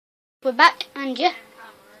We're back, and yeah,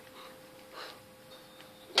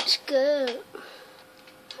 let's go.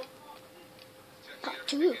 Part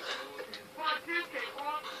 2.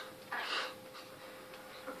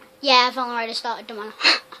 Yeah, I've already started the one.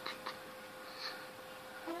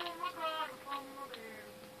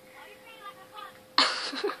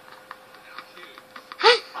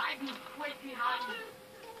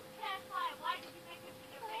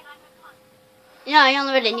 You know, I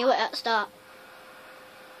only really knew it at the start.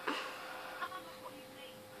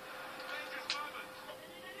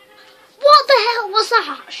 What the hell was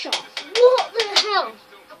that shot? What the hell?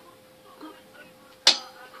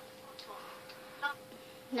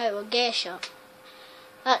 No, it was a gear shot.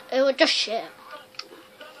 It was just shit.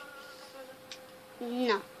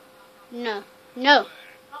 No. No. No.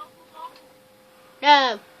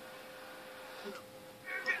 No.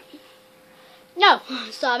 No.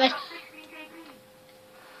 Sorry.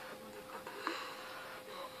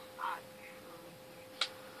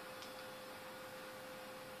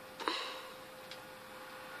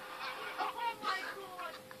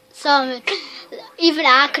 Sorry. Even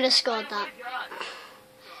I could have scored that.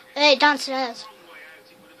 Hey, downstairs.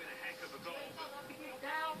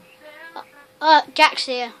 Oh, Jack's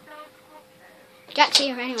here. Jack's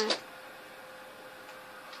here anyway.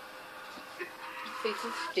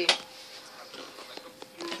 FIFA 15.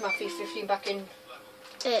 Is my FIFA 15 back in?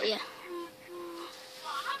 Yeah.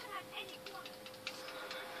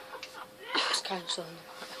 It's kind of slow.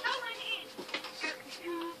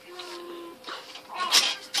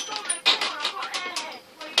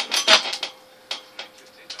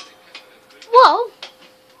 Whoa!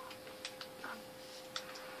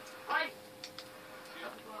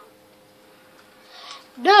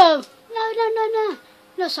 No! No,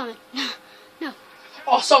 no, Simon. No.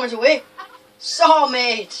 Oh, Simon's away.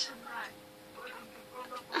 Simon!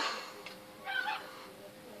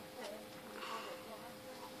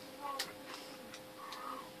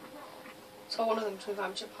 So one of them to invite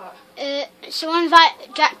me to a party. Someone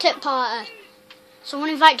invite Jack to the party. Someone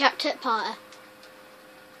invite Jack to the party.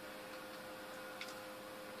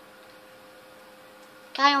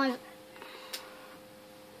 Kyle,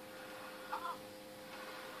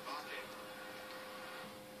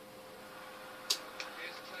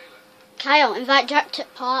 invite Jack to the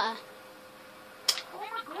party.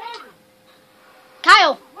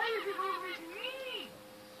 Kyle!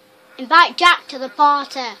 Invite Jack to the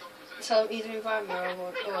party. Tell him either invite me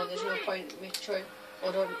or there's no point in me trying,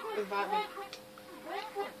 or don't invite me.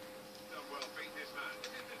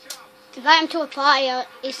 Invite him to a party.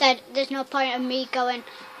 He said there's no point in me going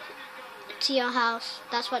to your house.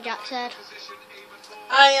 That's what Jack said.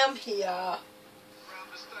 I am here.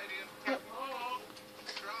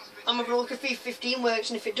 I'm going to look if FIFA 15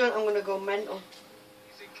 works, and if it don't, I'm going to go mental.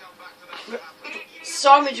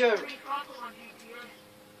 Simon, you're a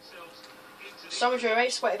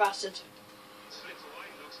right sweaty bastard.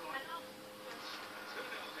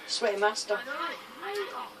 Sweaty master.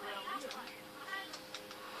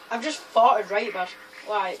 I've just farted right bad.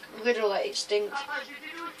 Like, literally, it stinks.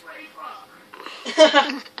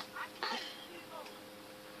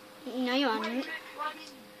 No, you aren't.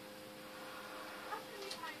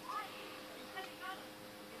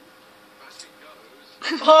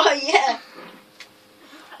 Oh, yeah.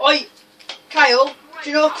 Oi, Kyle, do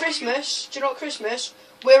you know Christmas?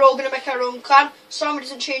 We're all going to make our own clan. Simon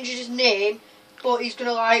doesn't change his name, but he's going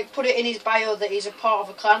to, like, put it in his bio that he's a part of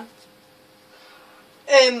a clan.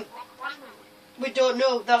 We don't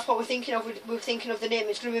know. That's what we're thinking of. We're thinking of the name.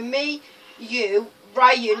 It's going to be me, you,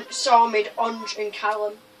 Ryan, Sarmid, Onge, and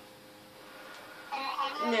Callum.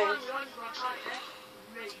 No.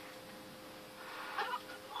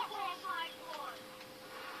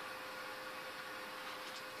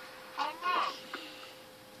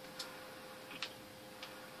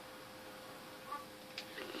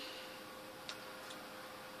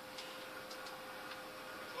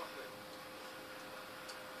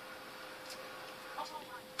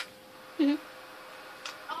 Mm-hmm.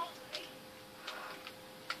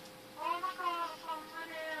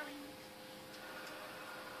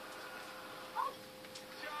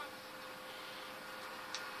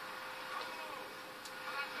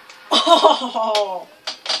 Oh!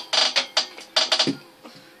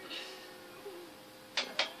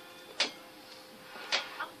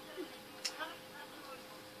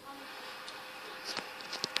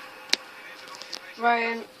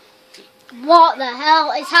 Ryan. What the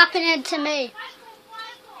hell is happening to me?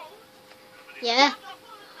 Yeah.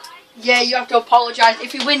 Yeah, you have to apologise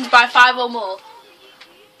if he wins by 5 or more.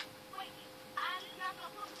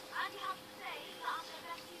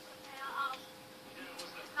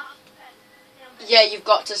 Yeah, you've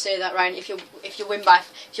got to say that, Ryan. If you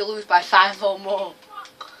lose by 5 or more.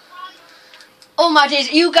 Oh my days!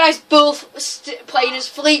 Are you guys both playing as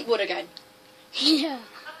Fleetwood again? Yeah.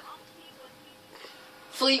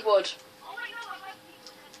 Fleetwood.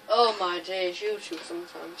 Oh my days, you two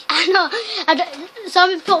sometimes. I know.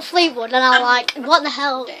 Someone put Fleetwood and I'm like, what the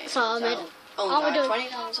hell? So I made. Only got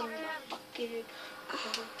 20,000 fucking.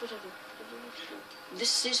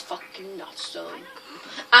 This is fucking nuts, son.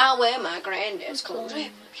 I wear my granddad's clothes. I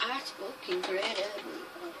fucking granddad.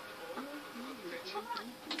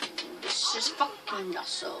 This is fucking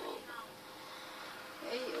nuts, son.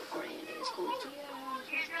 Hey, your granddad's clothes.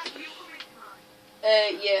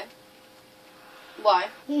 Yeah. Why?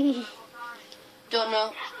 Don't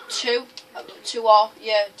know. 2 or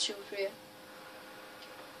yeah, 2, 3.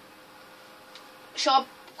 Shall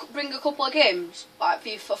I bring a couple of games like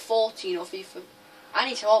FIFA 14 or FIFA? I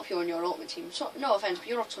need to help you on your ultimate team. So, no offense, but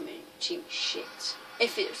your ultimate team is shit.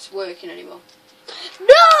 If it's working anymore.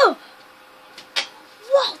 No!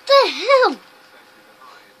 What the hell?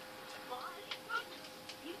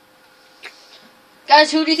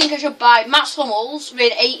 Guys, who do you think I should buy? Matt Hummels,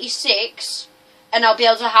 rated 86, and I'll be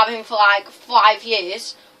able to have him for like 5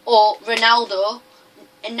 years. Or Ronaldo,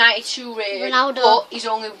 a 92 rated, but he's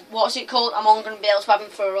only, what's it called? I'm only going to be able to have him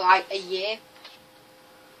for like a year.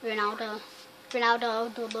 Ronaldo will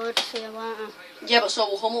do loads for you, won't he? Yeah, but so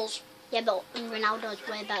will Hummels. Yeah, but Ronaldo's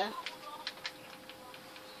way better.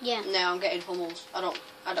 Yeah. No, I'm getting Hummels.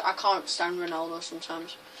 I can't stand Ronaldo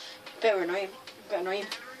sometimes. Bit annoying.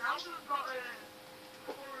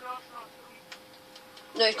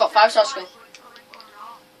 No, he's got 5-star skill.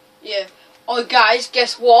 Yeah. Oh, guys,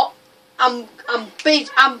 guess what? I'm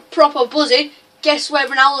proper buzzing. Guess where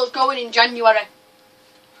Ronaldo's going in January?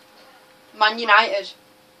 Man United.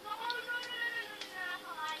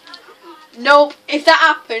 No, if that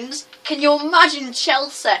happens, can you imagine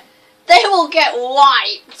Chelsea? They will get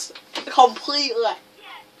wiped completely.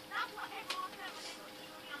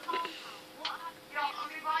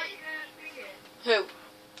 Who?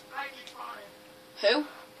 Who?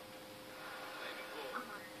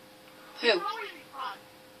 Who?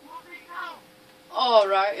 Oh,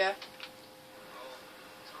 right, yeah.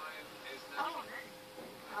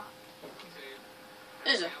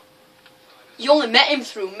 Is it? You only met him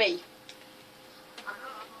through me.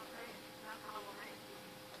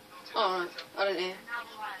 Oh, right. I didn't hear.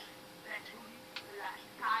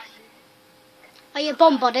 Are you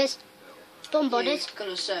bum buddies? Bum Yeah, buddies? I was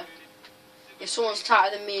gonna say, if someone's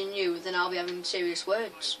tighter than me and you, then I'll be having serious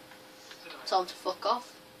words. Tell them to fuck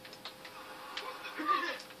off.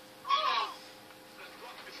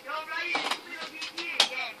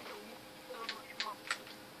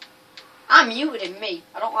 I'm muted in me.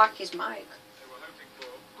 I don't like his mic.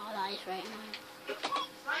 Oh, that is right now.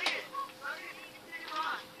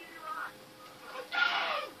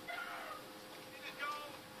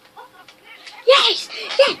 Yes!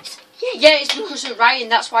 Yes! Yes! Yeah, it's because of Ryan.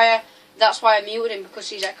 That's why I muted him, because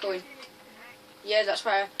he's echoing. Yeah, that's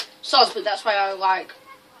why. But that's why I like.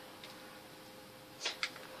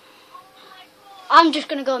 I'm just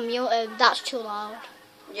gonna go mute him. That's too loud.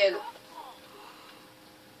 Yeah.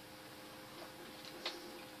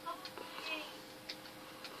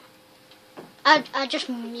 I just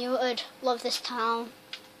muted. Love this town.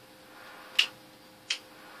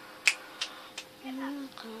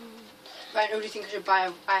 Right, who do you think I should buy?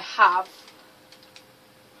 I have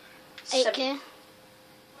 8K.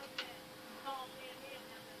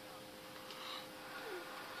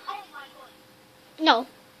 No.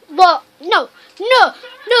 What? No. No.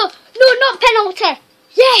 No. No, not penalty.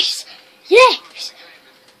 Yes. Yes.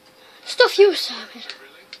 Stuff you, Simon.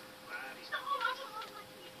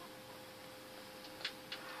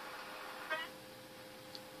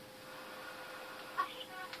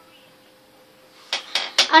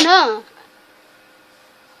 I know.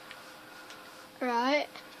 Right.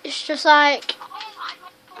 It's just like...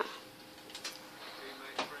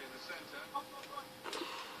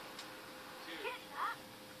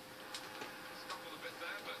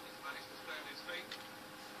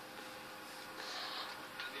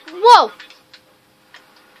 Whoa!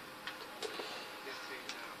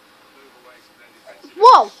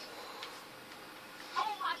 Whoa!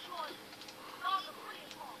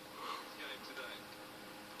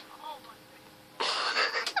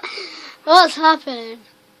 What's happening?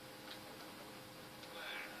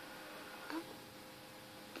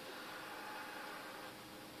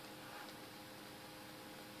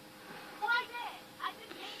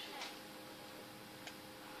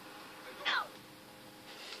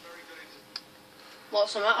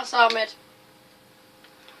 What's the matter, Samid?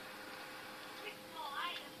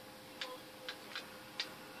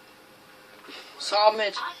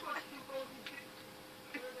 Sorted.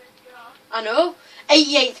 I know.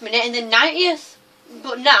 88th minute and then 90th.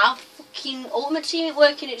 But now, fucking Ultimate Team ain't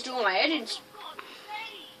working, it's doing my headings.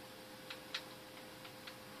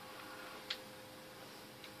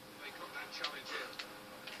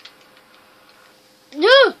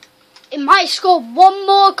 No! It might score one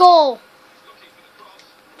more goal.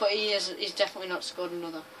 But he's definitely not scored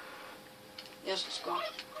another. He hasn't scored.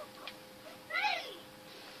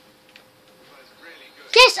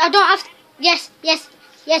 Yes, I don't have to, yes,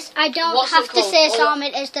 I don't have to say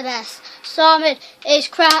Sarmid is the best. Sarmid is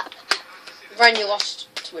crap. Ryan, you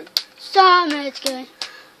lost to him. Sarmid's good.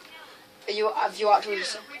 Have you actually...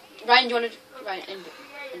 Ryan, do you want to... Right, end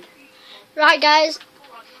it. Right, guys.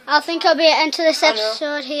 I think I'll be at the end of this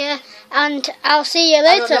episode here, and I'll see you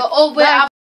later. Oh, wait, Bye.